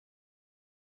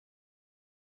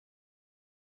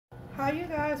Hi you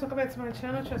guys, welcome back to my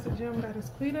channel. Trusted Gem, that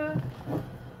is Quita.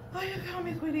 Oh, you call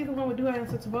me Quita, either one would do. I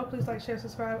answer to both. Please like, share,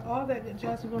 subscribe, all that good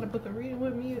jazz. If you want to book a reading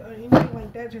with me or anything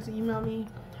like that, just email me.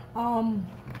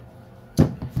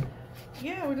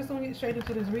 Yeah, we're just gonna get straight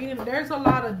into this reading. There's a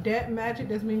lot of debt magic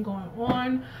that's been going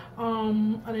on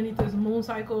underneath this moon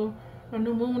cycle. A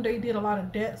new moon, they did a lot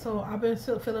of debt, so I've been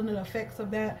still feeling the effects of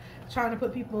that, trying to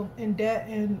put people in debt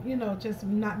and, you know, just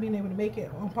not being able to make it.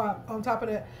 On top of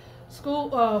that,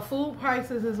 food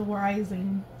prices is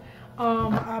rising.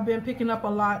 I've been picking up a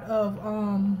lot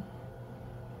of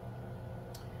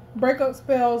breakup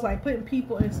spells, like putting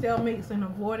people in stalemates and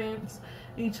avoidance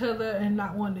each other and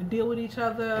not wanting to deal with each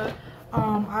other.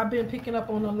 I've been picking up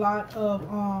on a lot of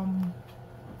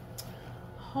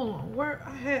hold on, where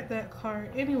I had that card.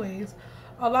 Anyways,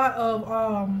 a lot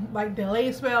of like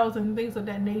delay spells and things of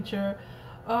that nature.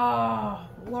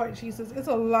 Lord Jesus, it's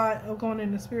a lot of going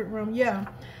in the spirit realm. Yeah.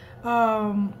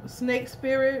 Snake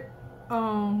spirit,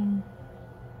 a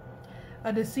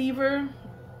deceiver.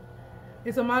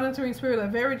 It's a monitoring spirit, a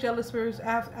very jealous spirit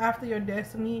after your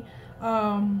destiny.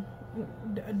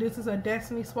 This is a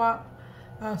destiny swap.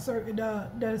 So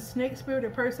the snake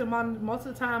spirited person, most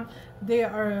of the time they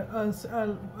are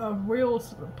a real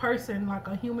person, like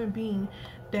a human being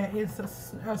that is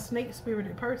a snake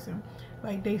spirited person.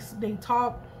 Like they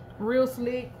talk real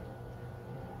slick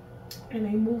and they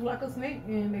move like a snake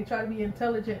and they try to be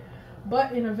intelligent,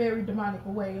 but in a very demonic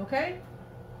way. Okay.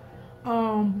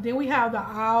 Then we have the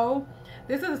owl.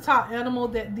 This is a top animal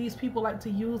that these people like to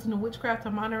use in the witchcraft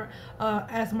to monitor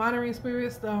as monitoring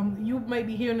spirits. You may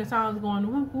be hearing the sounds going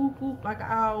whoop whoop whoop like an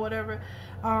owl or whatever.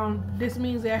 This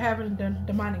means they're having a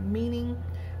demonic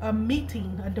a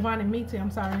demonic meeting, I'm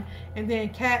sorry. And then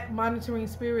cat monitoring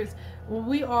spirits. Well,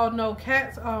 we all know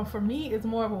cats, for me, is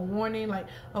more of a warning, like,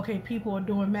 okay, people are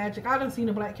doing magic. I done seen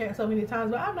a black cat so many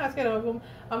times, but I'm not scared of them.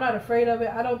 I'm not afraid of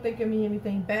it. I don't think it means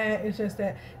anything bad. It's just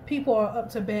that people are up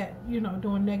to bat, you know,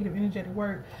 doing negative energetic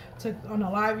work to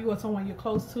unalive you or someone you're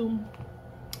close to.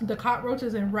 The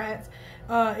cockroaches and rats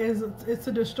is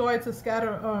to destroy, to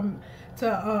scatter,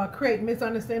 to create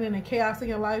misunderstanding and chaos in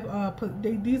your life.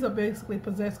 These are basically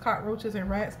possessed cockroaches and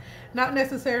rats, not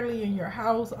necessarily in your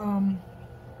house.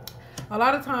 A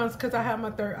lot of times, because I have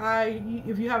my third eye,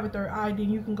 if you have a third eye,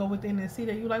 then you can go within and see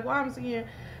that. You're like, well, I'm seeing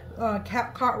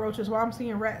cockroaches, while I'm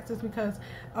seeing rats, is because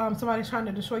somebody's trying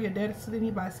to destroy your destiny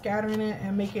by scattering it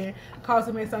and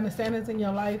causing misunderstandings in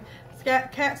your life.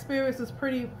 Cat spirits is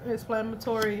pretty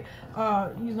explanatory.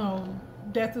 You know,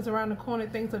 death is around the corner,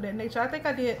 things of that nature. I think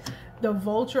I did the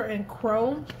vulture and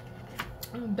crow,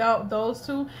 those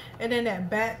two, and then that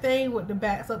bat thing with the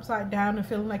bats upside down and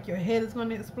feeling like your head is going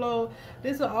to explode.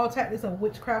 This is all tactics of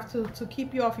witchcraft to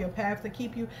keep you off your path, to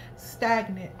keep you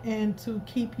stagnant, and to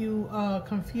keep you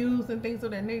confused and things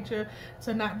of that nature,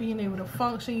 to not being able to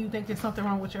function. You think there's something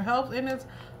wrong with your health, and it's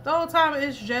the whole time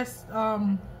it's just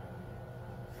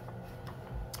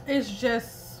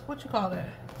what you call that?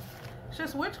 It's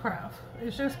just witchcraft.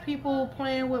 It's just people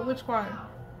playing with witchcraft.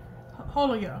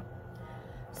 Hold on, y'all.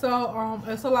 So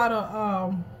it's a lot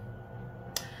of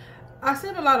I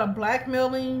seen a lot of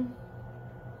blackmailing,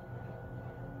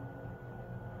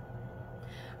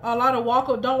 a lot of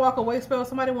don't walk away spells.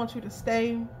 Somebody wants you to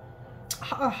stay.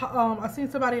 I seen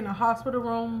somebody in a hospital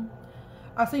room.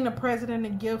 I seen a president a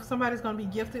gift. Somebody's gonna be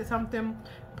gifted something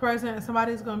present, and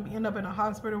somebody's gonna end up in a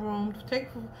hospital room.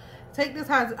 Take this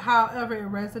however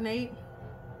it resonates.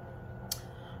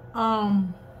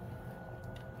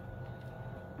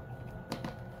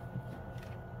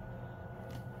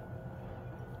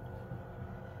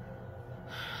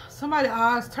 Somebody's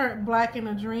eyes turned black in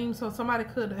a dream, so somebody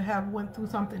could have went through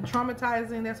something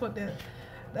traumatizing. That's what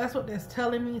that's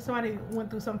telling me. Somebody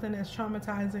went through something that's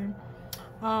traumatizing.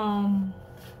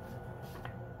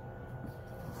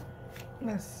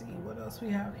 Let's see what else we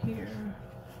have here.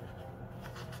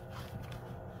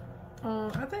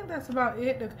 I think that's about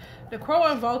it. The crow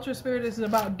and vulture spirit is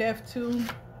about death too.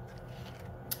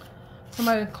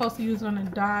 Somebody close to you is gonna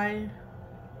die.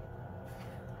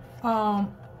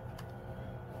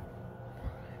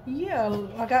 Yeah,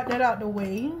 I got that out the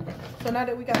way. So now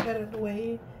that we got that out the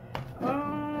way,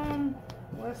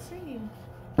 let's see.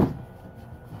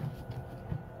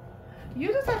 You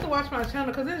just have to watch my channel,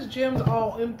 because there's gems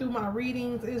all in through my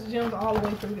readings. It's gems all the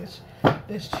way through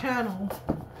this channel.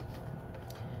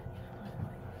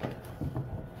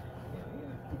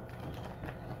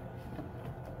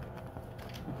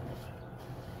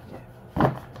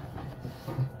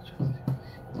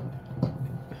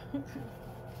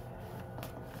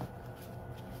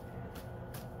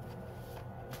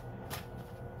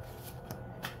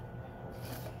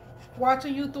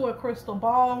 Watching you through a crystal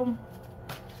ball.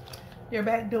 You're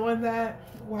back doing that,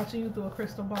 watching you through a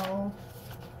crystal ball.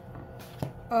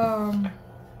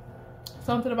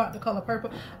 Something about the color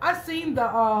purple. I've seen the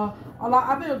a lot.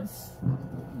 I've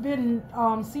been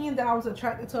seeing that I was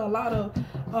attracted to a lot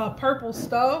of purple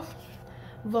stuff.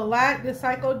 Valak, the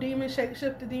psycho demon,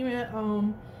 shapeshifter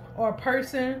demon, or a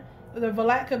person. The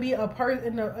Valak could be a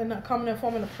person in a coming in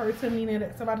form of a person, meaning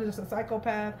that somebody's just a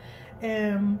psychopath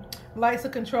and likes to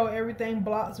control everything,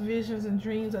 blocks visions and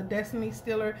dreams. A destiny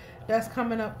stealer, that's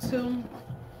coming up too.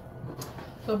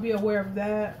 So be aware of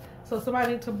that. So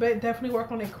somebody needs to definitely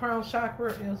work on their crown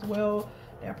chakra as well.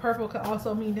 That purple could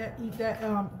also mean that eat that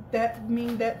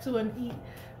too, and eat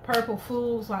purple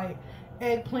foods like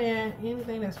eggplant,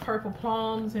 anything that's purple,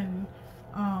 plums, and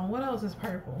what else is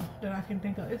purple that I can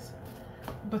think of? It's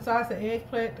besides the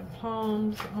eggplant, the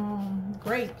plums,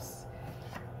 grapes.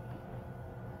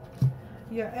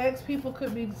 Your ex people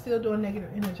could be still doing negative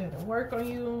energetic work on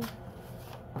you.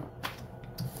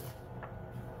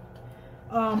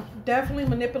 Definitely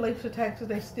manipulation tactics.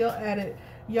 They still at it.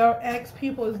 Your ex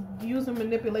people is using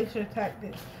manipulation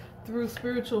tactics through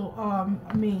spiritual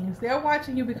means. They're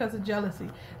watching you because of jealousy.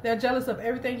 They're jealous of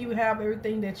everything you have,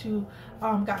 everything that you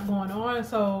got going on.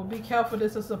 So be careful.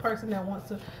 This is a person that wants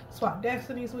to swap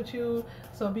destinies with you.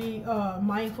 So be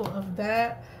mindful of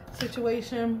that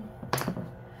situation.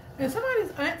 And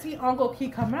somebody's auntie, uncle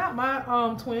keep coming out.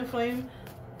 My twin flame.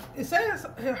 It says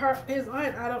his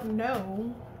aunt. I don't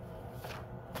know.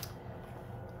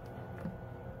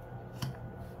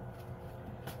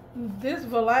 This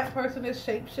Valak person, this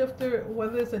shapeshifter,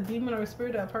 whether it's a demon or a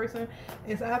spirit or a person,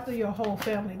 is after your whole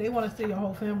family. They want to steal your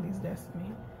whole family's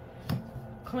destiny.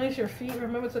 Cleanse your feet.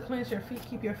 Remember to cleanse your feet.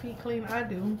 Keep your feet clean. I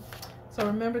do. So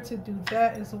remember to do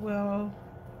that as well.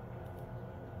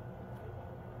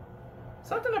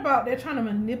 Something about they're trying to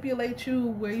manipulate you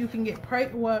where you can get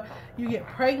pregnant. Well, you get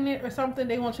pregnant or something.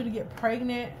 They want you to get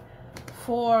pregnant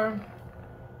for...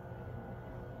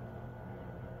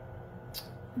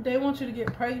 They want you to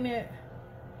get pregnant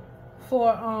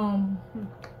for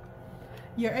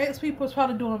your ex people is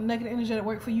probably doing negative energetic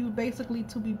work for you, basically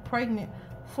to be pregnant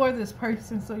for this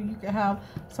person so you can have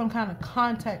some kind of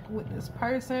contact with this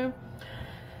person.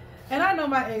 And I know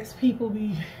my ex people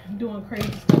be doing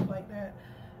crazy stuff like that,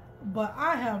 but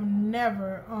I have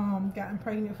never gotten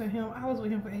pregnant for him. I was with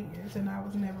him for 8 years and I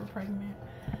was never pregnant.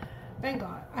 Thank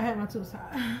God. I had my two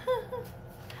sides.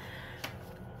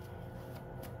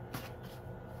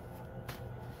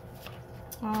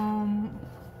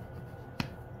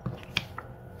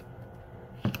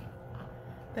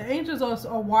 The angels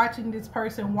are watching this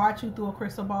person watch you through a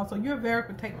crystal ball, so you're very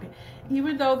protected.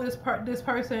 Even though this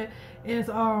person is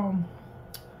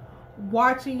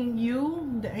watching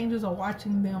you, the angels are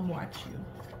watching them watch you.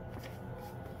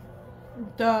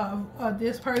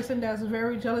 This person that's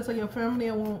very jealous of your family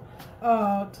and want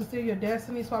to steal your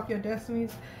destiny, swap your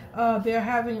destinies.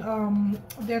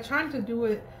 They're trying to do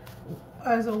it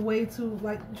as a way to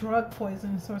like drug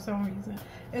poison for some reason.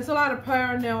 It's a lot of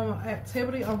paranormal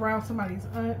activity around somebody's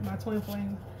aunt, my twin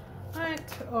flame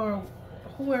aunt, or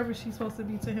whoever she's supposed to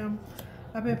be to him.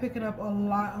 I've been picking up a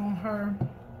lot on her.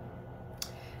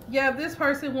 Yeah, this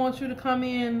person wants you to come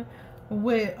in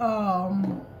with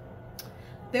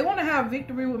they want to have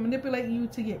victory with manipulating you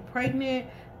to get pregnant,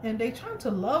 and they trying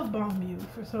to love bomb you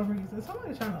for some reason.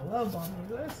 Somebody's trying to love bomb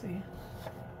you. Let's see.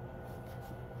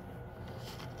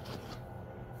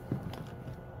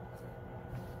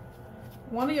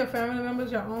 One of your family members,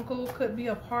 your uncle, could be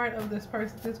a part of this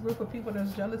person, this group of people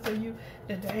that's jealous of you,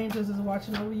 that the angels is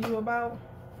watching over you about.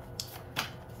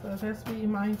 So let's be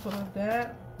mindful of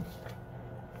that.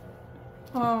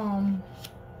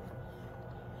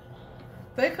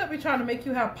 They could be trying to make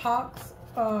you have pox.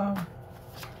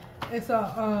 It's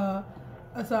a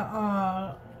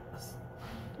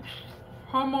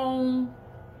hormone.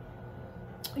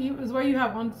 It's where you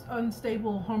have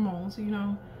unstable hormones, you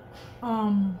know.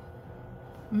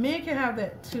 Men can have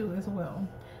that too as well.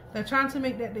 They're trying to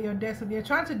make that your destiny. They're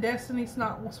trying to destiny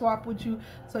swap with you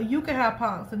so you can have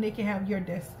pox and they can have your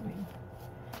destiny.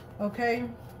 Okay?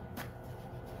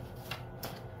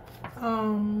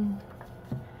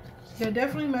 They're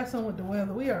definitely messing with the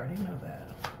weather. We already know that.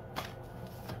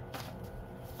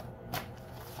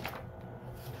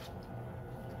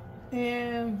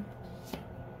 And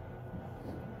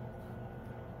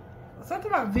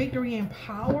something about victory and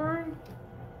power.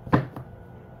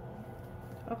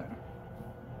 Okay.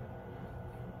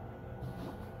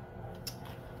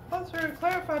 Let's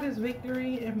clarify this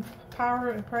victory and power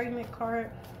and pregnant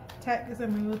card, tactics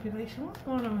and manipulation. What's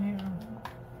going on here?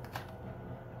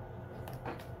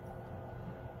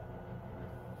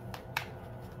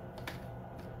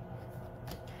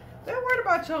 They're worried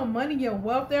about your money, your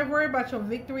wealth. They're worried about your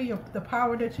victory, the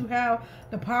power that you have,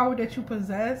 the power that you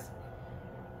possess.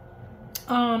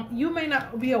 You may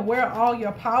not be aware of all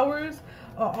your powers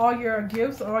or all your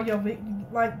gifts or all your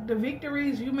like the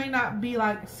victories. You may not be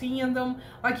like seeing them,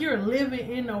 like you're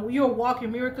living in you're a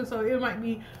walking miracle. So it might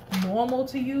be normal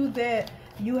to you that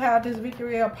you have this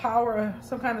victory or power or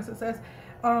some kind of success.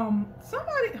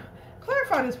 Somebody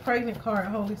clarify this pregnant card,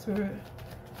 Holy Spirit.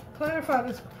 Clarify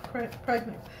this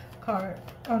pregnant card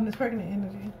on this pregnant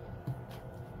energy.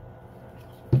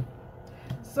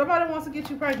 Somebody wants to get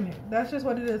you pregnant. That's just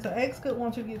what it is. An ex could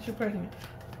want you to get you pregnant.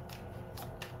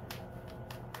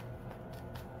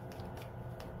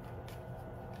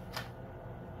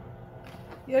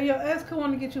 Yeah, your ex could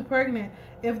want to get you pregnant.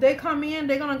 If they come in,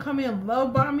 they're going to come in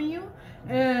love bombing you.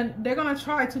 And they're going to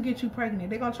try to get you pregnant.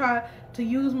 They're going to try to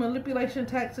use manipulation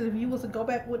tactics if you was to go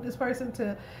back with this person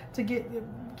to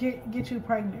get you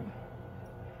pregnant.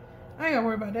 I ain't got to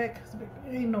worry about that because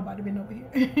ain't nobody been over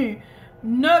here.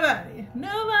 Nobody,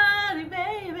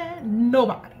 baby.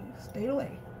 Nobody. Stay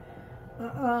away.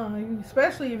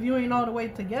 Especially if you ain't all the way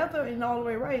together and all the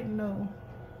way right. No.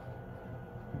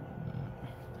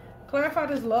 Clarify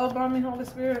this love bombing, Holy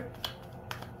Spirit.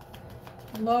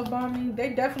 Love bombing.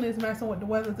 They definitely is messing with the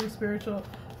weather through spiritual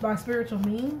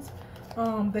means.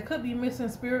 They could be missing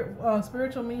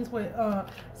spiritual means with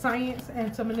science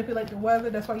and to manipulate the weather.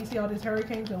 That's why you see all these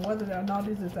hurricanes and weather and all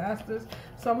these disasters.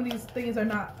 Some of these things are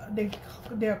not,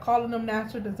 they're calling them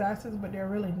natural disasters, but they're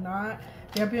really not.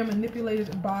 They're being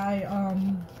manipulated by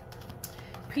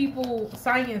people,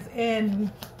 science, and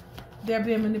they're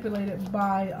being manipulated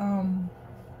by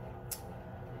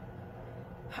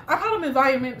I call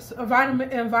them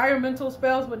environmental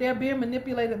spells, but they're being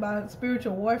manipulated by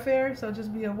spiritual warfare. So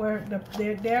just be aware that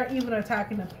they're even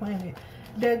attacking the planet.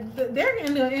 They're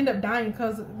going to end up dying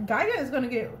because Gaia is going to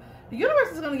get, the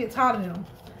universe is going to get tired of them,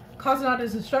 causing all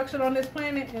this destruction on this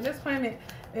planet. And this planet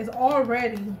is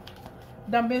already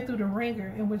done been through the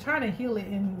ringer, and we're trying to heal it.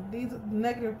 And these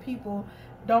negative people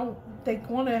they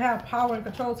want to have power and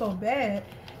control so bad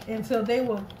until they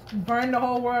will burn the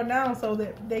whole world down so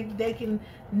that they can,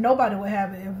 nobody will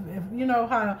have it. If you know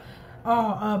how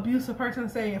an abusive person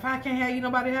say, if I can't have you,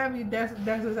 nobody have you, that's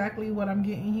exactly what I'm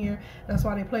getting here. That's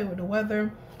why they play with the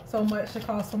weather so much, to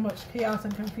cause so much chaos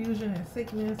and confusion and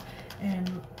sickness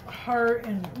and hurt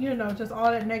and just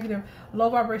all that negative low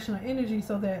vibrational energy,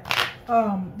 so that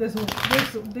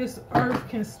this earth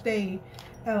can stay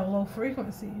at a low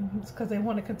frequency, because they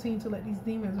want to continue to let these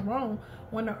demons roam.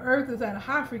 When the earth is at a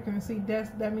high frequency,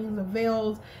 that means the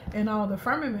veils and all the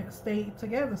firmament stay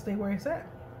together, stay where it's at.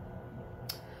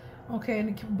 Okay, and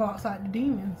it can box out the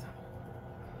demons.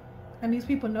 And these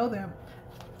people know that.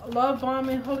 Love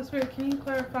bombing, Holy Spirit, can you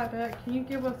clarify that? Can you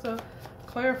give us a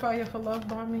clarifier for love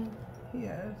bombing?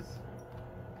 Yes.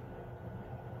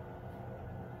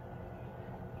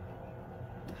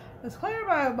 Let's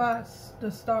clarify about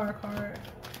the star card.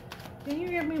 Can you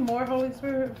give me more, Holy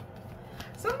Spirit?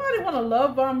 Somebody want to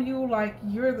love bomb you like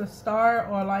you're the star,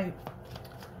 or like,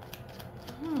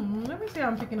 let me see how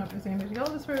I'm picking up this energy.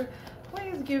 Holy Spirit,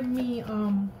 please give me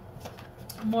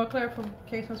more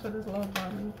clarifications for this love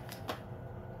bombing.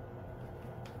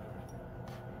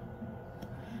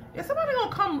 Is somebody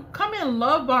gonna come in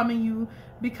love bombing you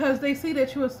because they see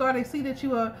that you're a star, they see that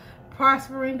you are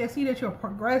prospering, they see that you're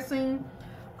progressing.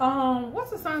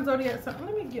 What's the sun zodiac sign?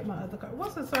 Let me get my other card.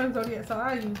 What's the sun zodiac sign?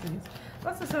 I use these.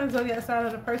 What's the sun zodiac sign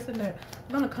of the person that's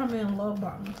gonna come in love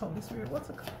bomb me, Holy Spirit? What's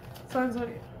the sun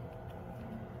zodiac?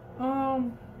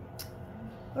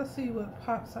 Let's see what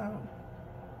pops out.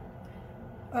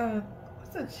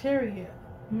 What's a chariot?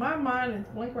 My mind is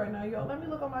blank right now, y'all. Let me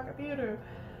look on my computer.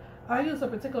 I use a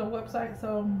particular website,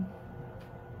 so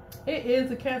it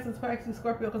is a Cancer, Pisces,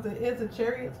 Scorpio, because it is a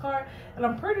chariot card, and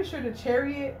I'm pretty sure the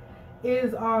chariot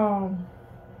is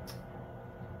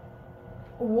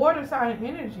water sign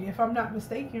energy, if I'm not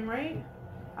mistaken, right?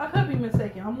 I could be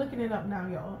mistaken. I'm looking it up now,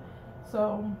 y'all.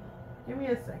 So give me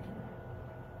a second.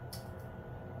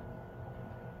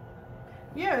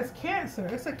 Yeah, it's Cancer.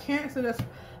 It's a Cancer that's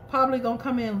probably gonna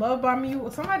come in love bomb you.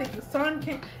 Somebody,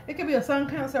 it could be a sun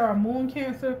Cancer or a moon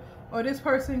Cancer, or this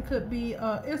person could be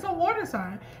it's a water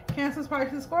sign. Cancer,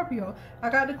 Pisces, Scorpio.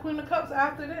 I got the Queen of Cups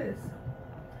after this.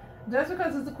 Just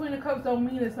because it's the Queen of Cups don't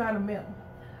mean it's not a male.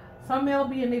 Some male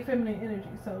be in their feminine energy,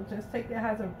 so just take that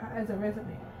as a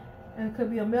resonate. And it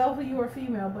could be a male for you or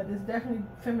female, but it's definitely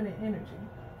feminine energy.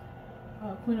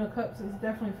 Queen of Cups is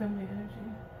definitely feminine energy.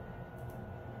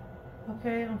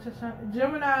 Okay, I'm just trying.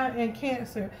 Gemini and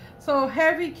Cancer. So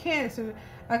heavy Cancer.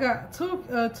 I got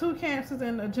two Cancers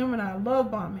and a Gemini. Love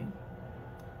bombing.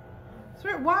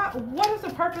 Spirit, why? What is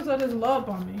the purpose of this love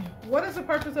bombing? What is the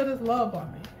purpose of this love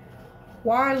bombing?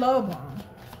 Why love bomb?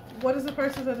 What is the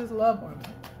purpose of this love bombing?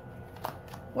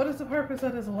 What is the purpose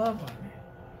of this love bombing?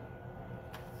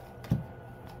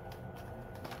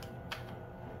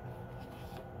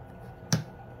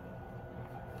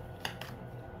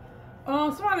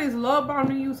 Somebody's love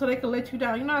bombing you so they can let you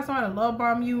down. You know how somebody love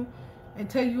bomb you and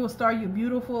tell you a star you're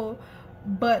beautiful,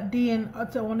 but then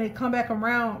until when they come back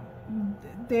around,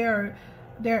 they're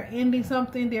ending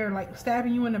something. They're like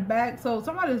stabbing you in the back. So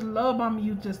somebody's love bombing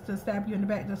you just to stab you in the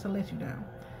back, just to let you down.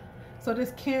 So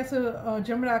this Cancer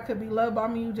Gemini could be love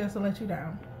bombing you just to let you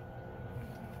down.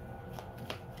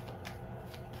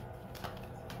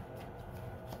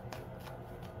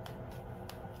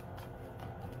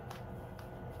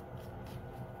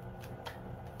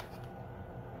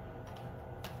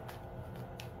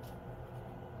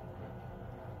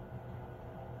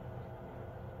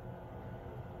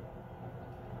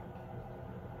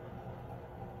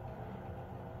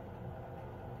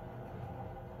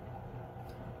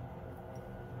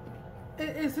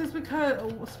 It's just because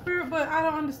Spirit, but I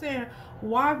don't understand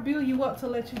why build you up to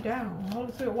let you down.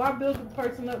 Holy Spirit, why build a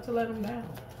person up to let them down?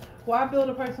 Why build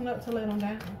a person up to let them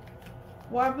down?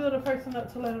 Why build a person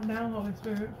up to let them down, Holy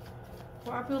Spirit?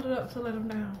 Why build it up to let them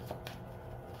down?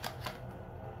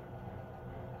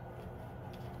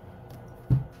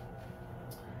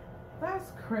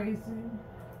 That's crazy.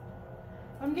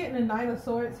 I'm getting a Knight of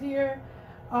Swords here.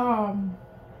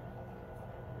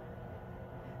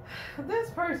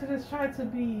 This person is trying to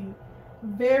be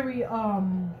very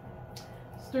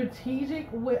strategic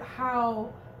with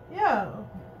how, yeah.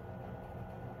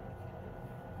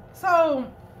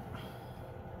 So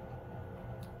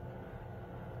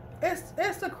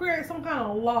it's to create some kind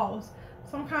of loss,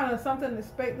 some kind of something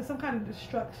expected, some kind of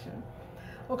destruction.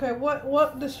 Okay,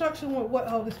 what destruction with what,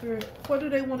 Holy Spirit? What do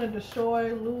they want to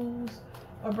destroy, lose,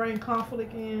 or bring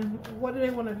conflict in? What do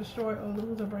they want to destroy or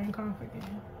lose or bring conflict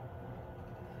in?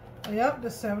 Yep, the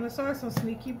Seven of Swords, some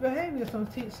sneaky behavior, some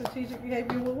strategic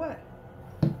behavior with what?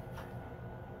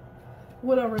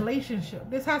 With a relationship.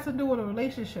 This has to do with a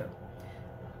relationship.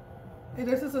 And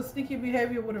this is a sneaky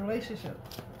behavior with a relationship.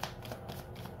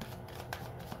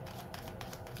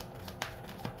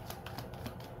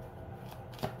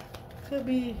 Could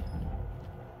be.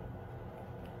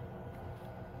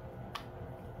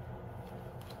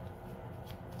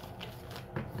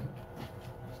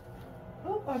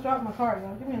 Oh, I dropped my card,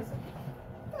 y'all. Give me a second.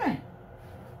 Dang.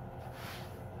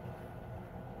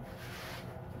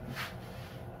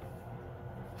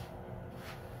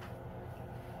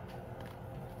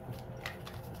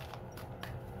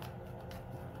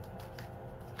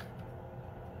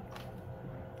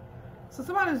 So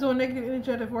somebody's doing negative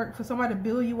energetic work for somebody to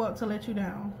build you up to let you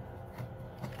down.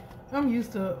 I'm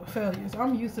used to failures.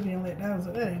 I'm used to being let down,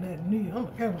 so that ain't that new. I'm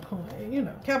a Capricorn. You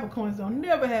know, Capricorns don't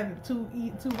never have it too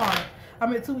hard. I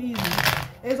mean, too easy.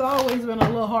 It's always been a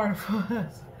little harder for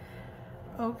us.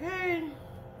 Okay,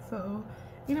 so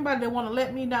anybody that want to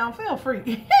let me down, feel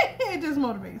free. It just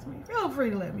motivates me. Feel free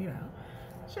to let me down.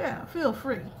 Yeah, feel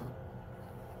free.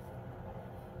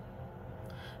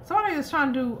 Somebody is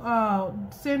trying to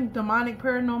send demonic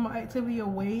paranormal activity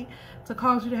away to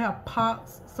cause you to have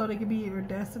pox so they can be your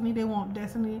destiny. They want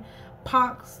destiny,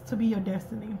 pox to be your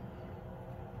destiny.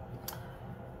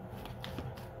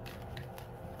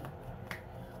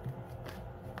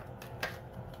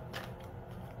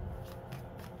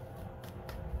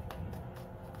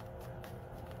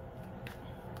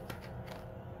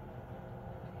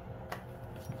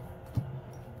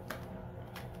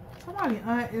 Somebody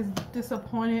is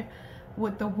disappointed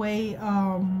with the way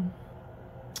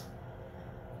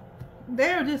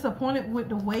they're disappointed with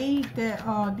the way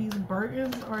that these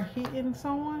burdens are hitting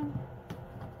someone.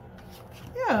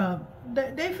 Yeah,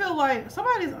 they feel like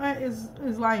somebody's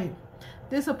is like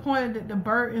disappointed that the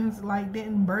burdens like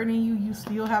didn't burden you. You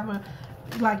still have a,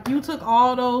 like, you took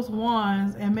all those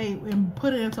ones and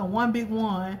put it into one big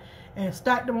one and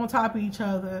stacked them on top of each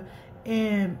other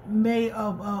and made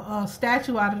a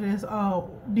statue out of this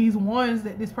these ones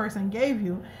that this person gave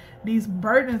you, these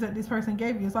burdens that this person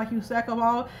gave you. It's like you stack up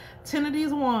all 10 of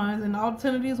these ones, and all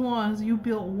 10 of these ones you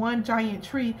built one giant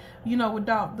tree, you know,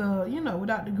 without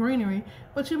the greenery,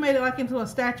 but you made it like into a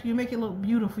statue. You make it look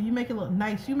beautiful, you make it look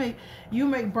nice, you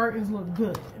make burdens look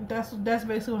good. That's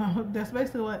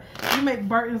basically what you make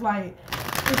burdens like.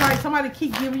 It's like somebody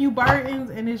keep giving you burdens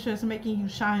and it's just making you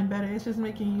shine better. It's just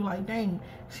making you like, dang,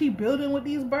 she building with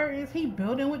these burdens, he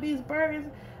building with these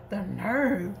burdens. The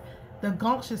nerve. the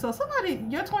gumption. So somebody,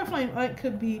 your twin flame aunt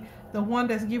could be the one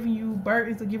that's giving you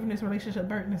burdens or giving this relationship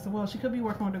burdens as well. She could be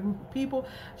working with a group of people.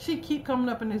 She keep coming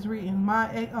up in this reading.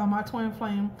 My twin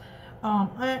flame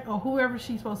aunt or whoever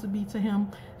she's supposed to be to him,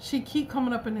 she keep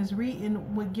coming up in this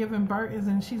reading with giving burdens,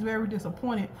 and she's very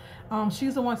disappointed.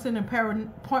 She's the one sending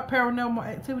paranormal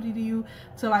activity to you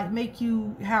to like make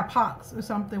you have pox or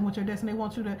something with your destiny. They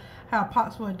want you to have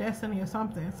pox for a destiny or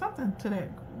something to that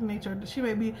nature. She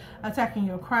may be attacking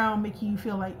your crown, making you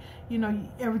feel like, you know,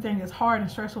 everything is hard and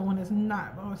stressful when it's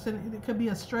not. Or it could be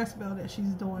a stress spell that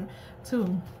she's doing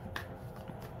too.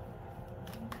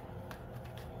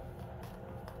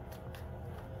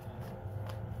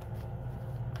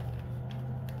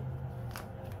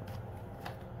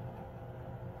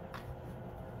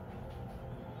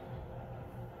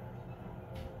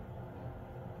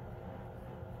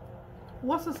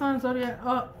 What's the sun zodiac?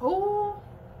 Oh,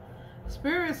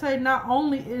 Spirit say not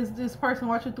only is this person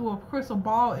watching through a crystal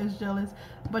ball is jealous,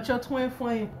 but your twin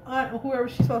flame aunt or whoever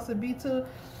she's supposed to be to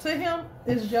him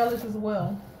is jealous as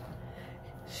well.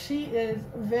 She is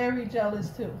very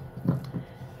jealous too.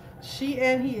 She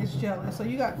and he is jealous. So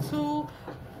you got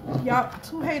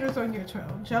two haters on your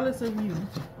trail, jealous of you.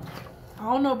 I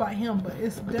don't know about him, but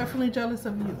it's definitely jealous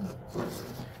of you.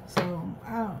 So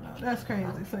I don't know. That's crazy.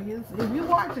 So if you're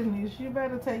watching this, you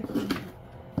better take heed.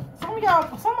 Some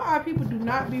of our people do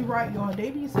not be right, y'all.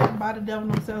 They be sitting by the devil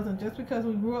themselves, and just because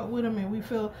we grew up with them and we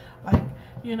feel like,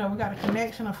 you know, we got a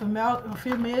connection,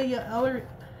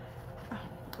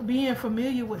 being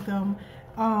familiar with them,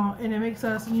 and it makes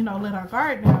us, you know, let our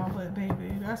guard down. But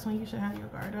baby, that's when you should have your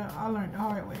guard up. I learned the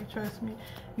hard way. Trust me.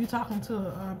 You talking to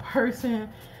a person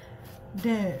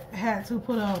that had to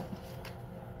put up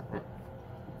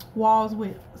walls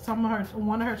with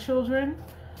one of her children,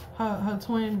 her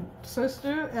twin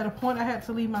sister. At a point, I had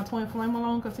to leave my twin flame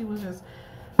alone because he was just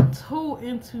too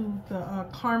into the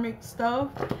karmic stuff.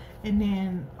 And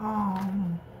then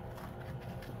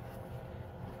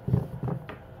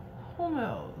who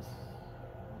else?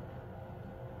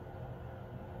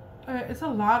 It's a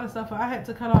lot of stuff. I had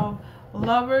to cut off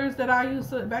lovers that I used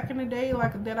to back in the day,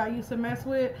 like that I used to mess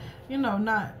with. You know,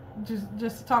 not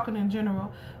just talking in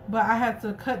general, but I had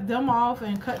to cut them off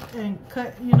and cut,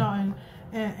 you know,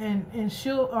 and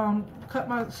she'll cut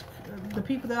the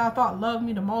people that I thought loved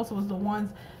me the most was the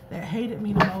ones that hated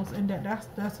me the most, and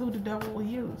that's who the devil will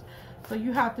use. So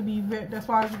you have to be that's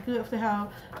why it's good to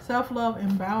have self-love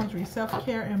and boundaries,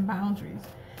 self-care and boundaries.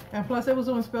 And plus, they was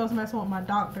doing spells messing with my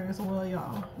doctor as well,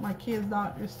 y'all. My kids'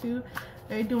 doctors too.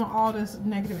 They doing all this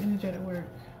negative energetic work.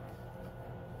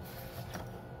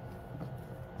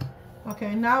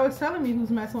 Okay, now it's telling me who's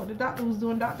messing with the doctor, who's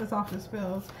doing doctor's office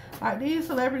spells. Like these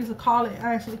celebrities will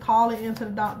actually call it into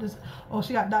the doctor's. Oh,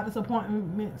 she got doctor's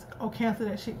appointments. Oh, cancel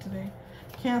that shit today.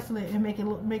 Cancel it and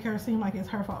make her seem like it's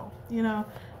her fault. You know,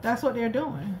 that's what they're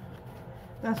doing.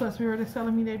 That's what Spirit is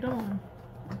telling me they're doing.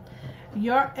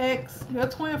 Your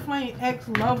twin flame ex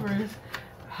lovers,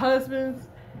 husbands,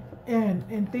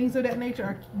 and things of that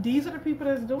nature. These are the people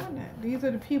that's doing that. These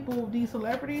are the people. These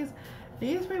celebrities.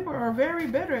 These people are very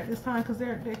bitter at this time because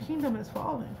their kingdom is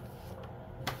falling.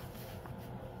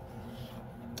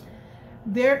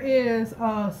 There is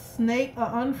a snake,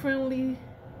 an unfriendly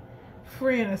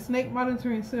friend, a snake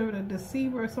monitoring spirit, a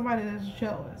deceiver, somebody that's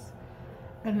jealous.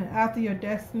 And then after your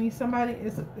destiny, somebody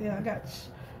is, I got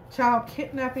child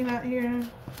kidnapping out here.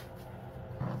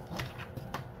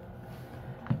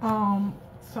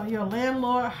 So your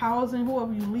landlord, housing,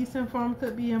 whoever you leasing from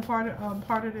could be in part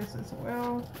of this as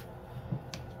well.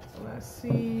 So let's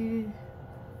see.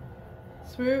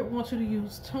 Spirit wants you to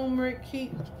use turmeric.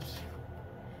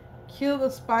 Kill the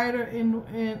spider, and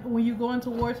when you go into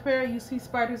warfare, you see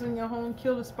spiders in your home.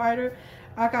 Kill the spider.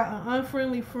 I got an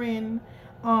unfriendly friend.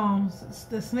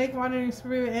 The snake monitoring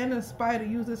spirit and the spider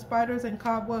use the spiders and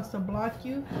cobwebs to block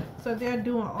you. So they're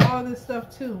doing all this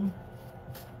stuff too.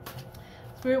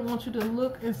 Spirit wants you to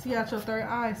look and see out your third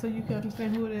eye so you can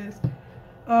understand who it is.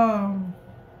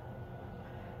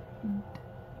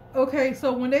 Okay,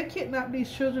 so when they kidnap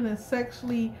these children and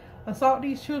sexually assault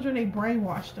these children, they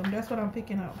brainwash them. That's what I'm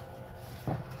picking up.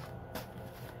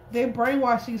 They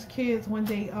brainwash these kids when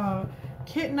they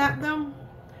kidnap them.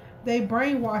 They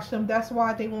brainwash them. That's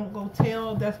why they won't go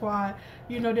tell. That's why,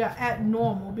 you know, they're act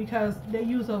normal, because they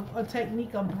use a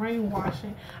technique of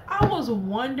brainwashing. I was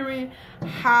wondering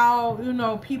how, you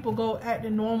know, people go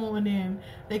acting normal and then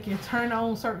they can turn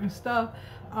on certain stuff.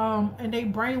 And they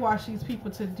brainwash these people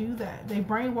to do that. They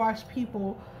brainwash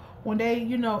people when they,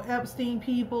 you know, Epstein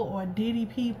people or Diddy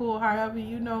people, however,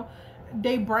 you know,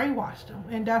 they brainwashed them.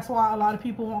 And that's why a lot of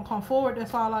people won't come forward.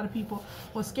 That's why a lot of people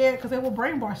were scared, because they were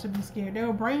brainwashed to be scared. They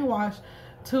were brainwashed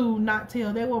to not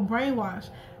tell. They will brainwash.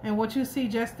 And what you see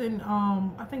Justin,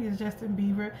 I think it's Justin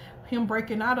Bieber, him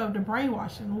breaking out of the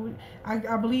brainwashing.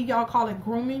 I believe y'all call it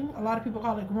grooming. A lot of people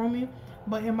call it grooming.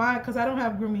 But in my, because I don't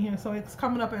have grooming here, so it's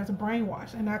coming up as a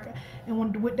brainwash.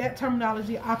 With that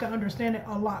terminology, I can understand it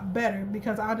a lot better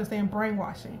because I understand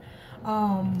brainwashing.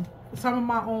 Some of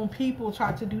my own people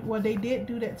tried to do, well, they did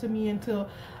do that to me until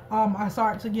I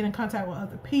started to get in contact with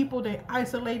other people. They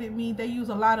isolated me. They use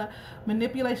a lot of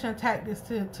manipulation tactics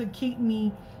to keep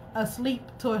me asleep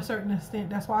to a certain extent.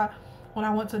 That's why when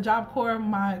I went to Job Corps,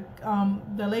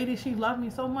 the lady, she loved me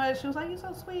so much. She was like, "You're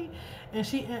so sweet," and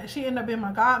she ended up being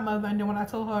my godmother. And then when I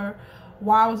told her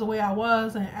why I was the way I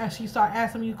was, and as she started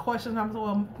asking me questions, I was like,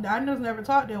 "Well, I just never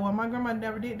taught that. Well, my grandma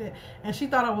never did that," and she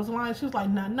thought I was lying. She was like,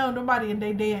 "No, nobody in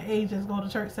their day and age just go to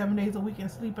church 7 days a week and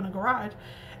sleep in a garage."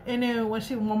 And then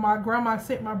when my grandma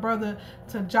sent my brother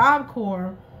to Job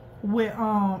Corps with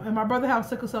and my brother has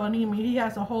sickle cell anemia. He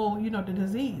has a whole, the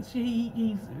disease.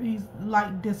 He's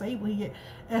like disabled. He get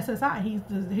SSI.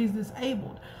 He's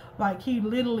disabled. Like, he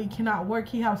literally cannot work.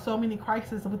 He has so many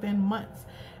crises within months.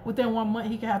 Within 1 month,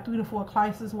 he can have 3 to 4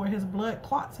 crises where his blood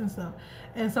clots and stuff.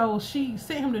 And so she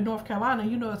sent him to North Carolina.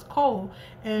 It's cold.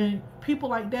 And people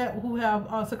like that who have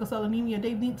sickle cell anemia,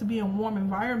 they need to be in warm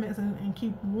environments and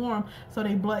keep warm so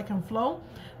their blood can flow.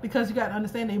 Because you got to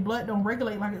understand, their blood don't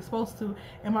regulate like it's supposed to.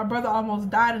 And my brother almost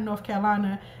died in North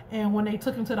Carolina. And when they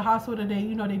took him to the hospital,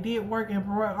 they did work and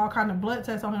brought all kind of blood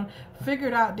tests on him.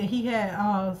 Figured out that he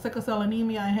had sickle cell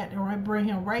anemia and had to bring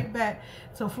him right back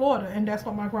to Florida. And that's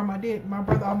what my grandma did. My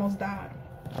brother almost died.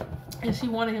 And she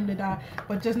wanted him to die,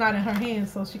 but just not in her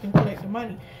hands so she can collect the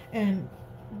money. And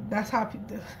that's how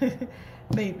people,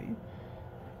 baby.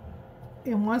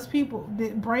 And once people,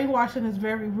 the brainwashing is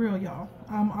very real, y'all.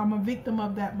 I'm a victim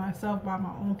of that myself by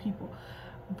my own people.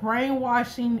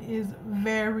 Brainwashing is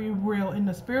very real in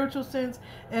the spiritual sense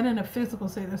and in the physical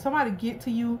sense. If somebody get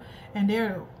to you and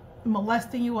they're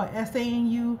molesting you or essaying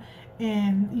you,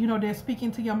 and they're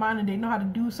speaking to your mind and they know how to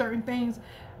do certain things,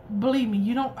 believe me,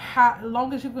 you don't have, as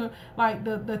long as you can, like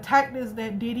the tactics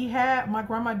that Diddy had, my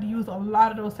grandma used a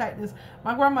lot of those tactics.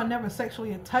 My grandma never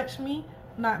sexually touched me,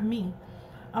 not me.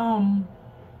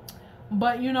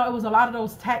 But it was a lot of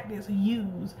those tactics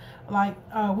used. Like,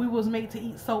 we was made to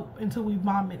eat soap until we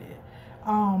vomited.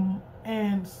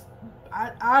 And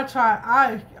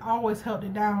I always held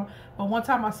it down. But one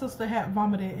time my sister had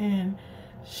vomited, and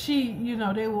she,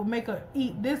 they will make her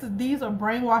eat. These are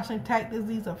brainwashing tactics.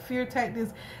 These are fear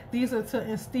tactics. These are to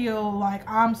instill, like,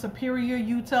 I'm superior.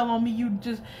 You tell on me.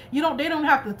 They don't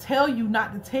have to tell you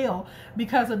not to tell,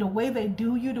 because of the way they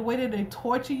do you, the way that they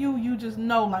torture you. You just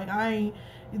know, like,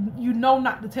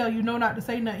 not to tell, not to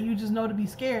say nothing. You just know to be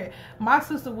scared. My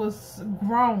sister was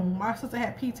grown. My sister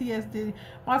had PTSD.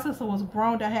 My sister was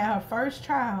grown that had her first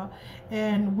child,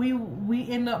 and we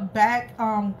end up back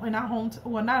in our home,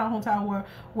 well, not our hometown,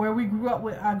 where we grew up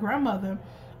with our grandmother.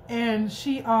 And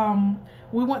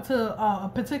we went to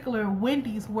a particular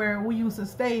Wendy's where we used to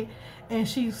stay, and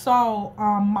she saw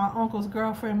my uncle's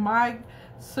girlfriend.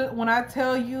 When I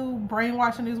tell you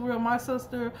brainwashing is real, my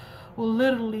sister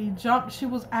literally jumped. She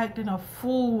was acting a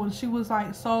fool, and she was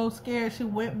like so scared. She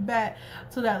went back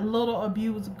to that little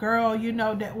abused girl,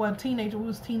 that was teenager. We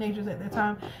was teenagers at that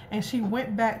time, and she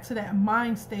went back to that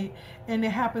mind state, and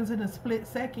it happens in a split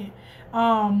second.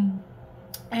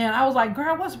 And I was like,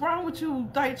 "Girl, what's wrong with you?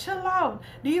 Like, chill out.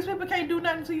 These people can't do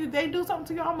nothing to you. They do something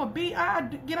to you, I'm gonna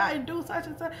get out and do such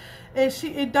and such." And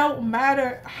it don't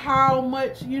matter how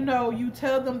much, you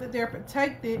tell them that they're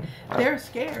protected. They're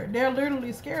scared. They're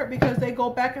literally scared, because they go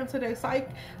back into their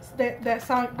psyche,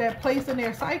 that place in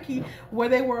their psyche where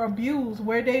they were abused,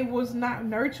 where they was not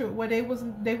nurtured, where they was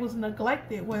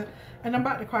neglected. And I'm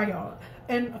about to cry, y'all.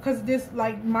 And because this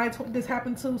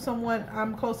happened to someone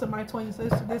I'm close to, my twin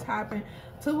sister. This happened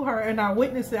to her, and I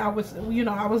witnessed it. I was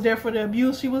there for the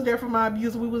abuse. She was there for my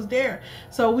abuse. We was there,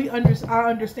 so I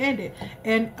understand it.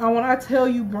 And when I tell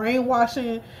you,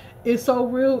 brainwashing is so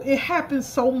real. It happens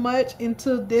so much in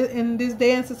this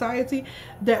day in society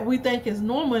that we think is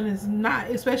normal, and it's not.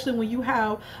 Especially when you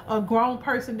have a grown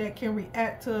person that can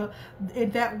react to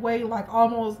in that way, like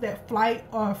almost that flight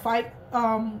or fight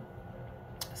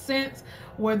sense,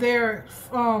 where they're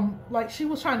like, she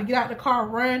was trying to get out the car,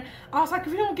 run. I was like,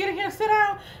 if you don't get in here, sit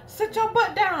down, sit your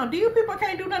butt down. These people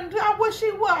can't do nothing. I wish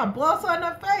she would. I bust her in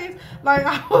her face. Like,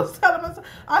 I was telling myself,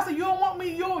 I said, you don't want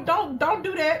me, don't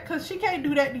do that, because she can't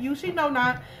do that to you. She know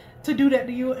not to do that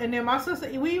to you. And then my sister,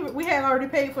 we had already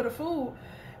paid for the food.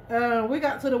 We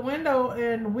got to the window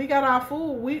and we got our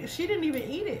food. She didn't even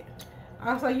eat it.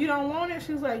 I was like, you don't want it?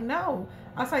 She was like, no.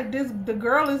 I was like, the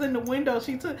girl is in the window.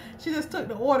 She just took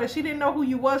the order. She didn't know who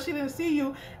you was. She didn't see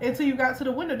you until you got to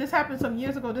the window. This happened some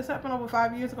years ago. This happened over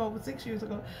 5 years ago, over 6 years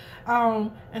ago.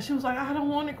 And she was like, I don't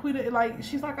want it, Quita. Like,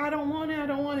 she's like, I don't want it. I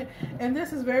don't want it. And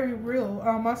this is very real.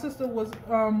 My sister was,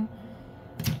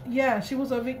 yeah, she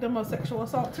was a victim of sexual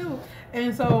assault too.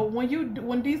 And so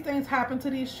when these things happen to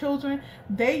these children,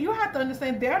 you have to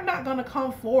understand they're not gonna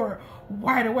come forward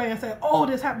right away and say, oh,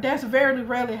 this happened. That's very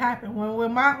rarely happened.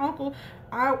 When my uncle,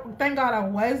 thank God I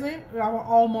wasn't. I was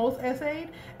almost SA'd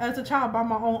as a child by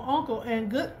my own uncle.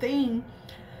 And good thing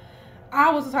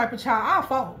I was the type of child I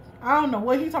fought. I don't know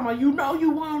what he's talking about. You know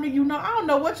you want it. You know, I don't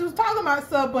know what you was talking about,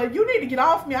 stuff, but you need to get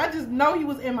off me. I just know he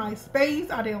was in my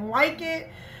space. I didn't like it.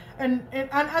 And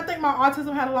I think my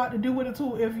autism had a lot to do with it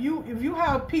too. If you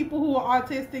have people who are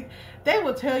autistic, they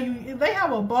will tell you, they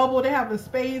have a bubble, they have a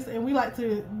space, and we like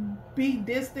to be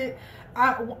distant.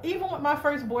 Even with my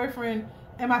first boyfriend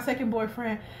and my second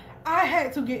boyfriend, I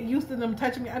had to get used to them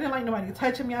touching me. I didn't like nobody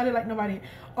touching me. I didn't like nobody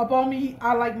up on me.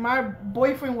 My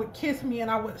boyfriend would kiss me and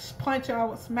I would punch him. I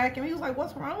would smack him. He was like,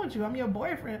 what's wrong with you? I'm your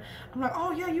boyfriend. I'm like,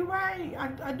 oh yeah, you're right.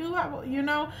 I do have, you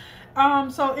know.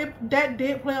 So that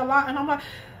did play a lot. And I'm like,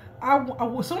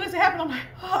 as soon as it happened, I'm like,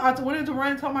 oh, I wanted to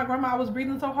run and tell my grandma I was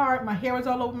breathing so hard. My hair was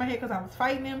all over my head because I was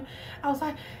fighting him. I was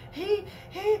like,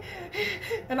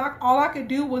 and all I could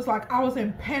do was, like, I was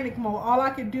in panic mode. All I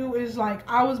could do is, like,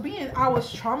 I was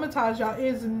traumatized, y'all.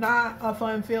 It's not a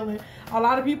fun feeling. A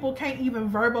lot of people can't even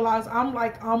verbalize. I'm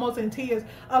like almost in tears.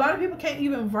 A lot of people can't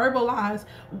even verbalize,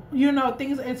 you know,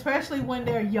 things, especially when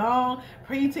they're young,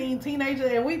 preteen, teenager.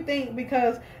 And we think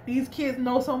because these kids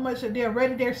know so much that they're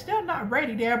ready, they're still not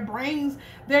ready. Their brains,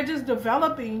 they're just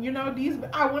developing, you know.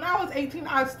 When I was 18,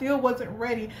 I still wasn't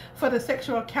ready for the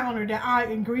sexual encounter that I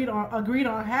agreed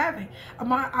on having.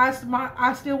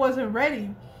 I still wasn't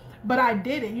ready, but I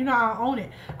did it. You know, I own it.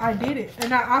 I did it,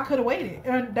 and I could have waited,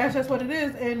 and that's just what it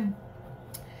is. And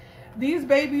these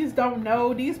babies don't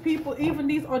know. These people, even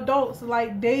these adults,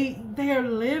 like they're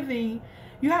living.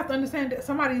 You have to understand that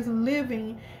somebody's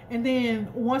living, and then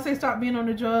once they start being on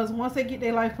the drugs, once they get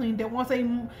their life cleaned, then once they,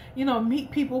 you know,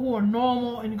 meet people who are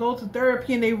normal and go to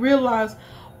therapy, and they realize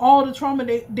all the trauma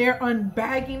they're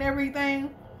unbagging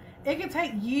everything. It can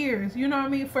take years, you know what I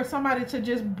mean, for somebody to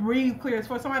just breathe clear,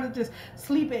 for somebody to just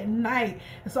sleep at night.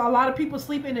 And so a lot of people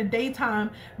sleep in the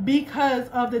daytime because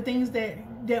of the things that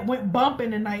went bump in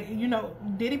the night. You know,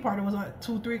 Diddy party was like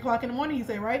 2, 3 o'clock in the morning, he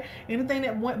said, right? Anything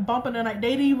that went bump in the night,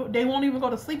 they won't even go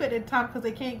to sleep at that time because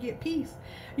they can't get peace.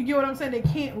 You get what I'm saying? They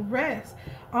can't rest.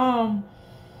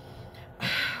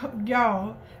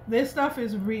 Y'all, this stuff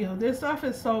is real. This stuff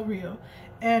is so real.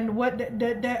 And what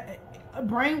that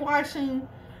brainwashing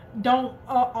don't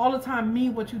all the time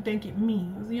mean what you think it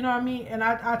means, you know what I mean? And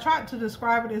I tried to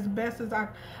describe it as best as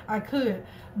I could,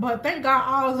 but thank God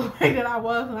I was the way that I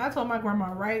was. And I told my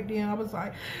grandma right then, I was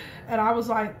like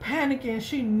panicking.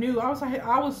 She knew. I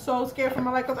was so scared for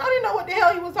my life because I didn't know what the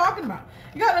hell he was talking about.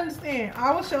 You gotta understand,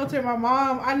 I was sheltering my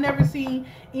mom. I never seen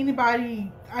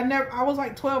anybody. I was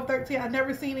like 12, 13. I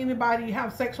never seen anybody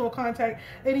have sexual contact,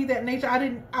 any of that nature.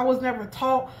 I was never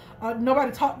taught.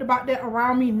 Nobody talked about that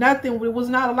around me. Nothing. It was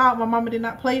not allowed. My mama did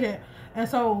not play that. And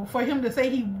so for him to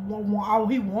say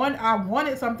I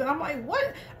wanted something, I'm like,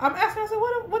 what? I'm asking, I said,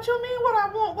 what you mean what I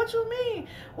want? What you mean?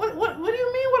 What do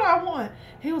you mean what I want?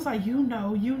 He was like, you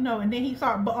know. And then he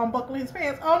started unbuckling his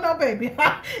pants. Oh no, baby.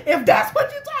 If that's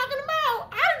what you're talking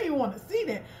about, I didn't even want to see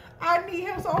that. I need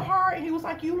him so hard. And he was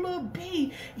like, you little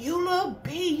B.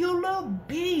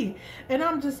 And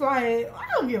I'm just like,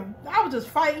 I was just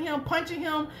fighting him, punching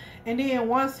him. And then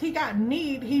once he got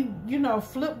kneed, he, you know,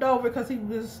 flipped over because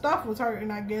his stuff was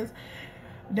hurting, I guess.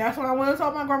 That's when I went and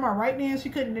told my grandma right then. She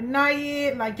couldn't deny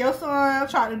it. Like, your son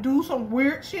tried to do some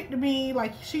weird shit to me.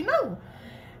 Like, she knew.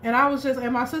 And I was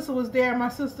and my sister was there. My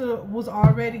sister was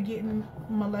already getting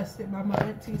molested by my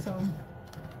auntie. So,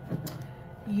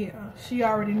 yeah, she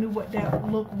already knew what that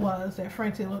look was, that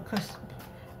frantic look. Because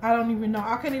I don't even know.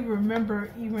 I can't even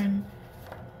remember even.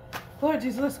 Lord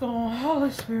Jesus, let's go on. Holy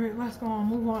Spirit, let's go on.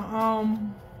 Move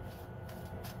on.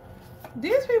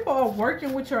 These people are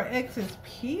working with your ex's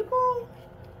people?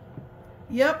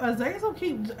 Yep, Azazel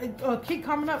keep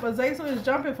coming up. Azazel is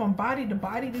jumping from body to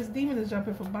body. This demon is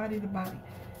jumping from body to body.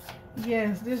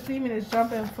 Yes, this demon is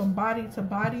jumping from body to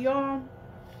body, y'all.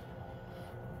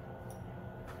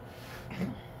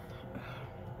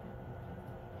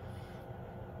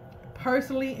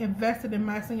 Personally invested in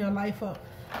messing your life up.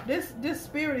 This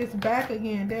spirit is back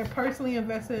again. They're personally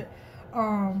invested,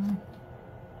 coming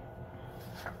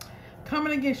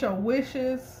against your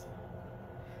wishes,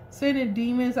 sending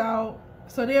demons out.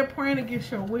 So they're praying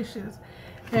against your wishes.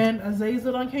 And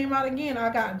Azazel done came out again.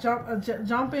 I got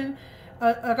jumping.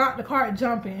 I got the card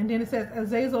jumping, and then it says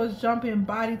Azazel is jumping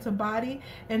body to body,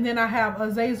 and then I have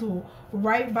Azazel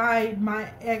right by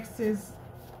my ex's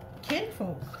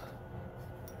kinfolk.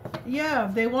 Yeah,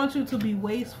 they want you to be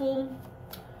wasteful.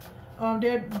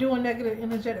 They're doing negative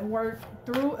energetic work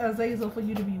through Azazel for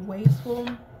you to be wasteful.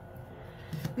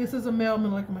 This is a male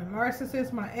malignant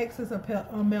narcissist. My ex is a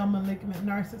male malignant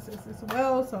narcissist as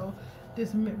well. So this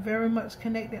is very much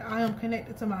connected. I am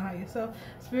connected to my higher self.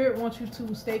 Spirit wants you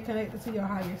to stay connected to your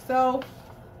higher self.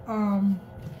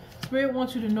 Spirit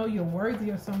wants you to know you're worthy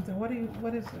of something.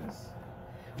 What is this?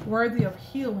 Worthy of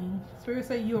healing. Spirit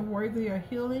say you're worthy of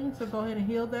healing. So go ahead and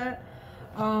heal that.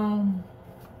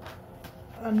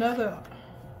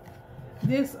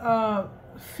 This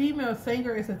female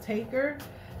singer is a taker.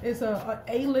 It's a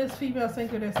A-list female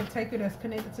singer that's a taker that's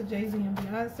connected to Jay-Z and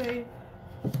Beyonce.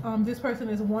 This person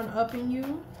is one-upping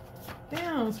you.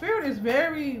 Damn, Spirit is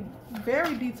very,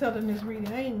 very detailed in this reading.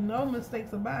 There ain't no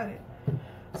mistakes about it.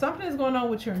 Something is going on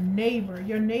with your neighbor.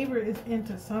 Your neighbor is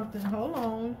into something. Hold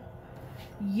on.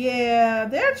 Yeah,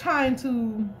 they're trying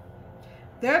to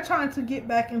get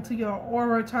back into your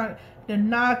aura. The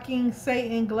knocking,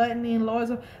 Satan, gluttony, and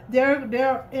lords of.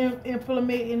 They're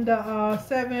implementing the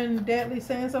 7 deadly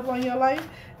sins upon your life,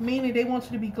 meaning they want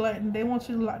you to be glutton. They want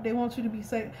you to be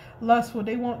lustful.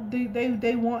 They want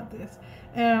this,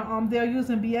 and they're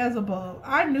using Beelzebub.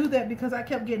 I knew that because I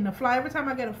kept getting a fly. Every time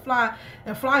I get a fly,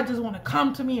 the fly just want to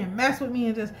come to me and mess with me,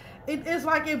 and just it's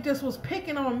like it just was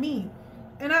picking on me,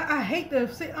 and I hate to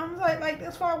see. I'm like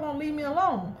this fly won't leave me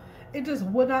alone. It just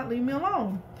would not leave me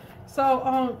alone.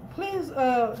 So please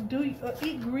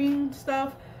eat green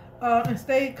stuff and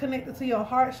stay connected to your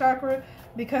heart chakra,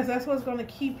 because that's what's going to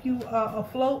keep you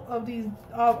afloat of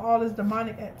all this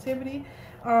demonic activity.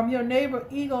 Your neighbor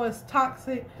ego is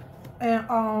toxic,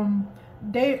 and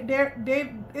they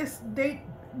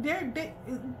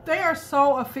are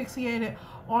so asphyxiated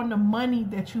on the money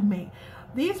that you make.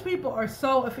 These people are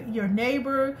so, your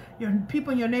neighbor, your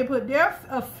people in your neighborhood, they're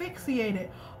asphyxiated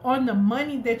on the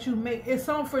money that you make.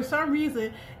 For some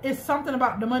reason, it's something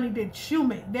about the money that you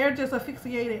make. They're just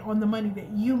asphyxiated on the money that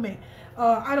you make.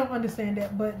 I don't understand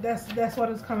that, but that's what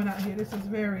is coming out here. This is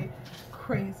very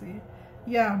crazy.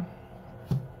 Yeah.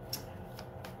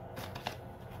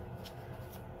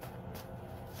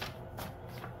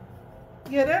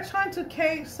 Yeah, they're trying to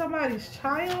cage somebody's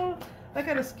child. Like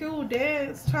at a school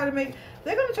dance, they're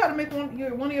gonna try to make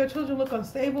one of your children look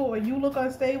unstable, or you look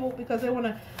unstable, because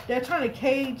they're trying to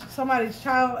cage somebody's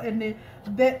child, and then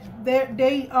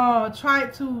they try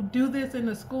to do this in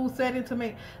the school setting to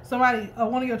make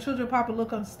one of your children probably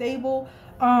look unstable.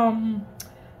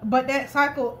 But that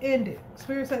cycle ended.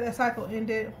 Spirit said that cycle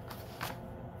ended.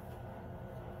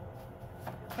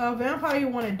 A vampire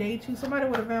want to date you. Somebody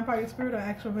with a vampire spirit or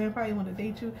actual vampire want to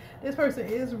date you. This person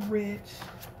is rich.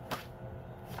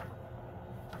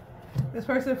 This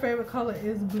person's favorite color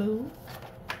is blue.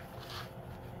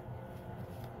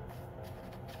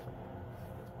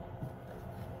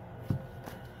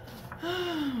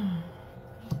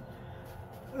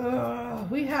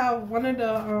 We have one of the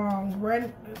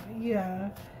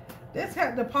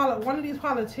one of these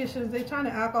politicians. They're trying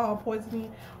to alcohol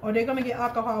poisoning, or they're gonna get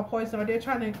alcohol poisoning, or they're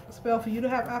trying to spell for you to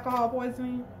have alcohol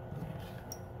poisoning.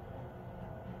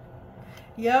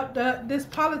 Yep, this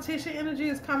politician energy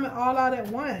is coming all out at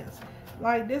once.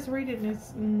 Like, this reading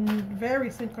is very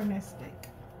synchronistic.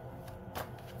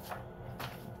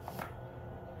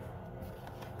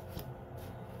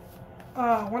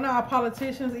 One of our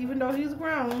politicians, even though he's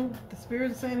grown, the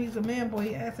spirit is saying he's a man boy.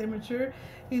 He acts immature.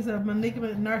 He's a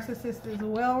malignant narcissist as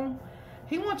well.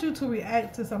 He wants you to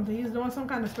react to something. He's doing some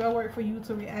kind of spell work for you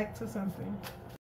to react to something.